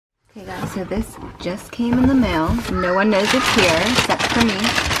Okay guys, so this just came in the mail. No one knows it's here except for me.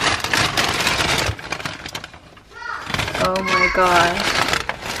 Oh my gosh.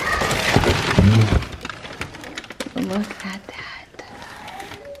 Look at that.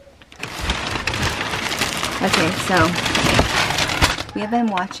 Okay, so we have been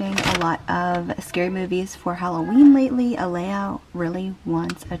watching a lot of scary movies for Halloween lately. Alea really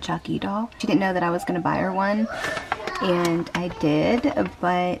wants a Chucky doll. She didn't know that I was going to buy her one, and I did,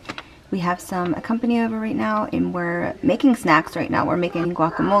 but we have some company over right now, and we're making snacks right now. We're making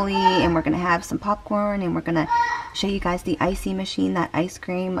guacamole, and we're going to have some popcorn, and we're going to show you guys the ICEE machine that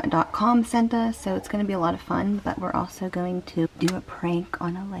icecream.com sent us. So it's going to be a lot of fun, but we're also going to do a prank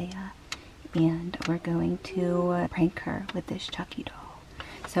on Alea, and we're going to prank her with this Chucky doll.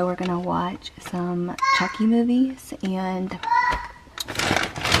 So we're going to watch some Chucky movies, and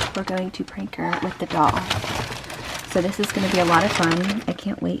we're going to prank her with the doll. So this is going to be a lot of fun. I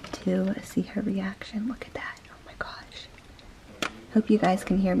can't wait to see her reaction. Look at that. Oh my gosh. Hope you guys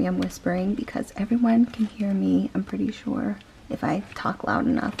can hear me. I'm whispering because everyone can hear me, I'm pretty sure. If I talk loud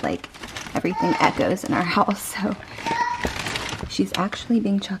enough, like everything echoes in our house. So she's actually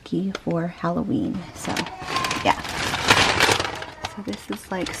being Chucky for Halloween. So yeah. So this is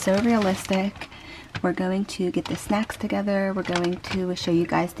like so realistic. We're going to get the snacks together. We're going to show you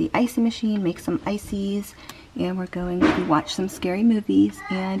guys the ICEE machine, make some ICEEs, and we're going to watch some scary movies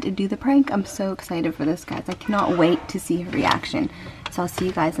and do the prank. I'm so excited for this, guys. I cannot wait to see her reaction. So I'll see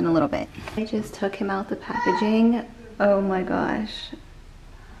you guys in a little bit. I just took him out the packaging. Oh my gosh.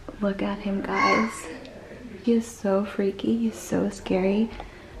 Look at him, guys. He is so freaky. He's so scary.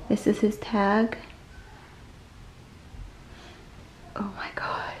 This is his tag. Oh my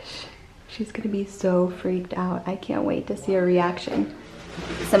gosh. She's gonna be so freaked out. I can't wait to see her reaction.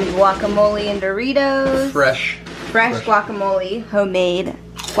 Some guacamole and Doritos. Fresh guacamole, homemade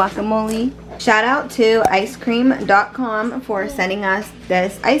guacamole. Shout out to icecream.com for sending us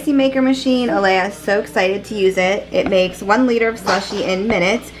this ICEE maker machine. Alea is so excited to use it. It makes 1 liter of slushie in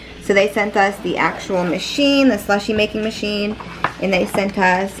minutes. So they sent us the actual machine, the slushie making machine, and they sent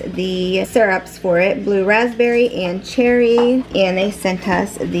us the syrups for it, blue raspberry and cherry, and they sent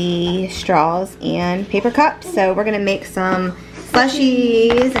us the straws and paper cups. So we're gonna make some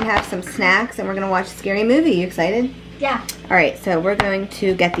slushies and have some snacks, and we're gonna watch a scary movie. You excited? Yeah. Alright, so we're going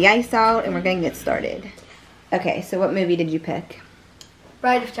to get the ice out and we're gonna get started. Okay, so what movie did you pick?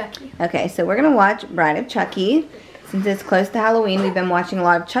 Bride of Chucky. Okay, so we're gonna watch Bride of Chucky. Since it's close to Halloween, we've been watching a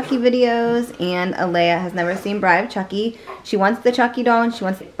lot of Chucky videos, and Alea has never seen Bride of Chucky. She wants the Chucky doll, and she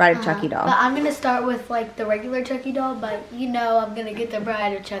wants the Bride of Chucky doll. But I'm going to start with, like, the regular Chucky doll, but you know I'm going to get the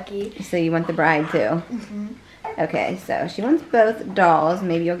Bride of Chucky. So you want the bride, too? Mm-hmm. Okay, so she wants both dolls.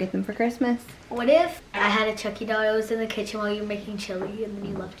 Maybe you'll get them for Christmas. What if I had a Chucky doll, it was in the kitchen while you were making chili, and then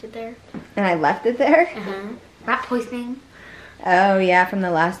you left it there? And I left it there? Uh-huh. Rat poisoning. Oh, yeah, from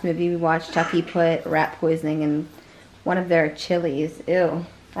the last movie we watched, Chucky put rat poisoning in one of their chilies. Ew.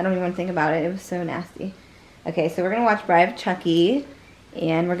 I don't even want to think about it. It was so nasty. Okay, so we're going to watch Bride of Chucky,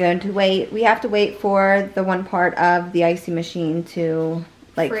 and we're going to wait. We have to wait for the one part of the ICEE machine to,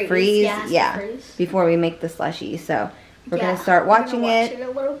 like, freeze. Yeah, freeze before we make the slushie. So we're going to start watching it.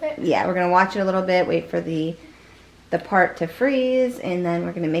 A little bit. Yeah, we're going to watch it a little bit, wait for the part to freeze, and then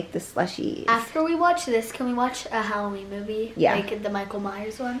we're going to make the slushies. After we watch this, can we watch a Halloween movie? Yeah. Like the Michael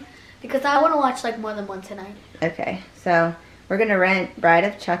Myers one? Because I want to watch, like, more than one tonight. Okay, so we're going to rent Bride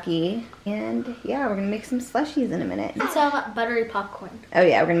of Chucky, and yeah, we're going to make some slushies in a minute. And some buttery popcorn. Oh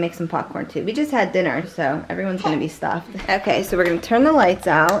yeah, we're going to make some popcorn too. We just had dinner, so everyone's going to be stuffed. Okay, so we're going to turn the lights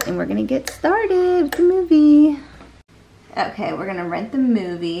out, and we're going to get started with the movie. Okay, we're going to rent the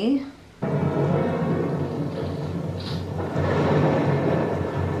movie.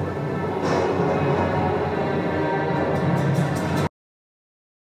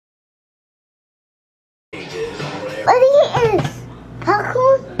 What is this?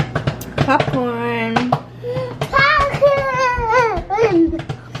 Popcorn? Popcorn. Popcorn!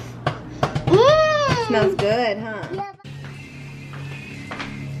 Smells good, huh? Yeah.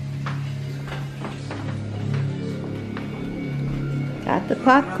 Got the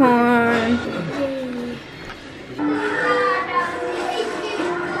popcorn.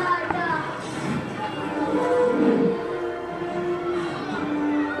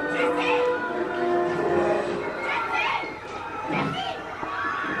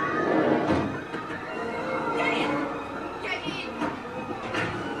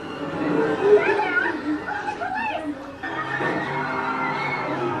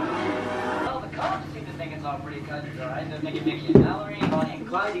 Mickey and Mallory, Bonnie and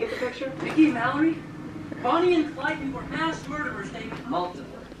Clyde. You get the picture? Mickey and Mallory? Bonnie and Clyde were mass murderers. They multiple.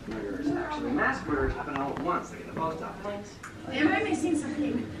 Murderers, actually. Mass murders happen all at once, like at the post office. Am I missing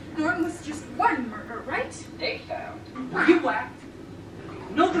something? Norton was just one murder, right? They found. You whacked.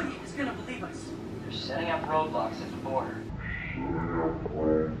 Nobody is gonna believe us. They're setting up roadblocks at the border.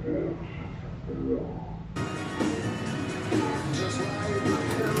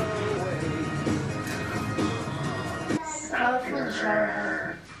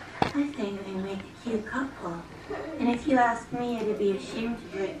 I think they make a cute couple. And if you ask me, I'd be ashamed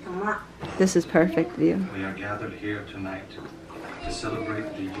to break them up. This is perfect view. We are gathered here tonight to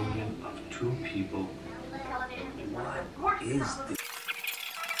celebrate the union of two people. What is this?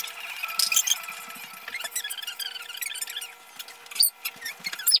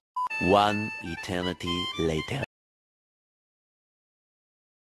 One eternity later.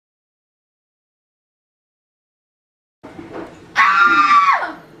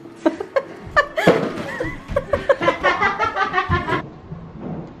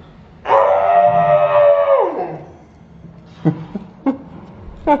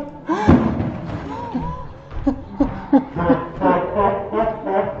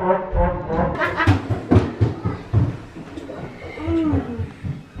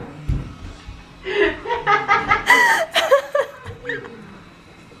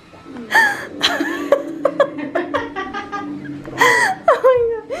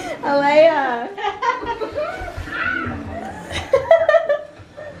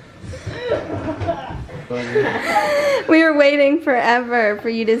 We were waiting forever for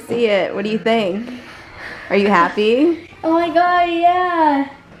you to see it. What do you think? Are you happy? Oh my god, yeah.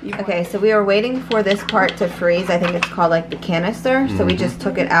 Okay, so we were waiting for this part to freeze. I think it's called like the canister. So we just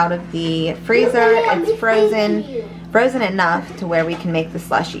took it out of the freezer. It's frozen enough to where we can make the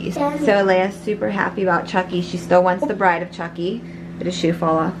slushies. So Alea's super happy about Chucky. She still wants the bride of Chucky. Did his shoe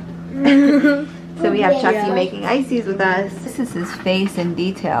fall off? So we have Chucky making ICEEs with us. This is his face in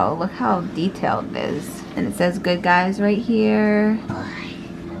detail. Look how detailed it is. And it says good guys right here.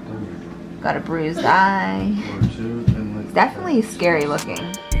 Got a bruised eye. It's definitely scary looking.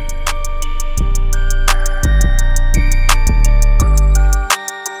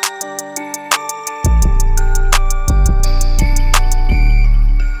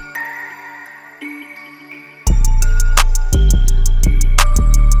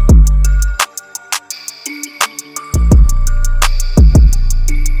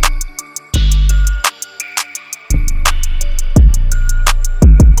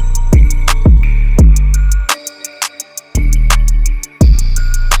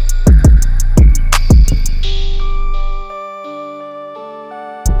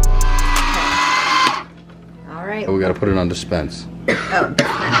 We gotta put it on dispense. Oh.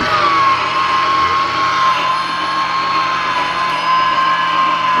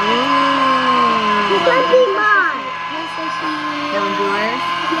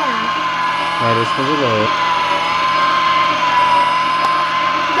 This was a load.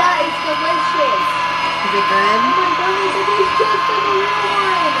 That is delicious. Is it good? Oh my goodness, it tastes just like a real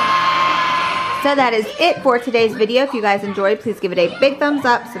one. So that is it for today's video. If you guys enjoyed, please give it a big thumbs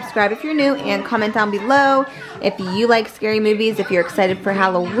up, subscribe if you're new, and comment down below if you like scary movies, if you're excited for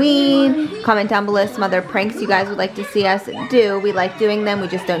Halloween. Comment down below some other pranks you guys would like to see us do. We like doing them, we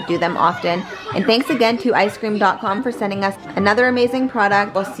just don't do them often. And thanks again to icecream.com for sending us another amazing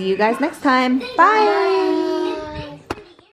product. We'll see you guys next time. Bye!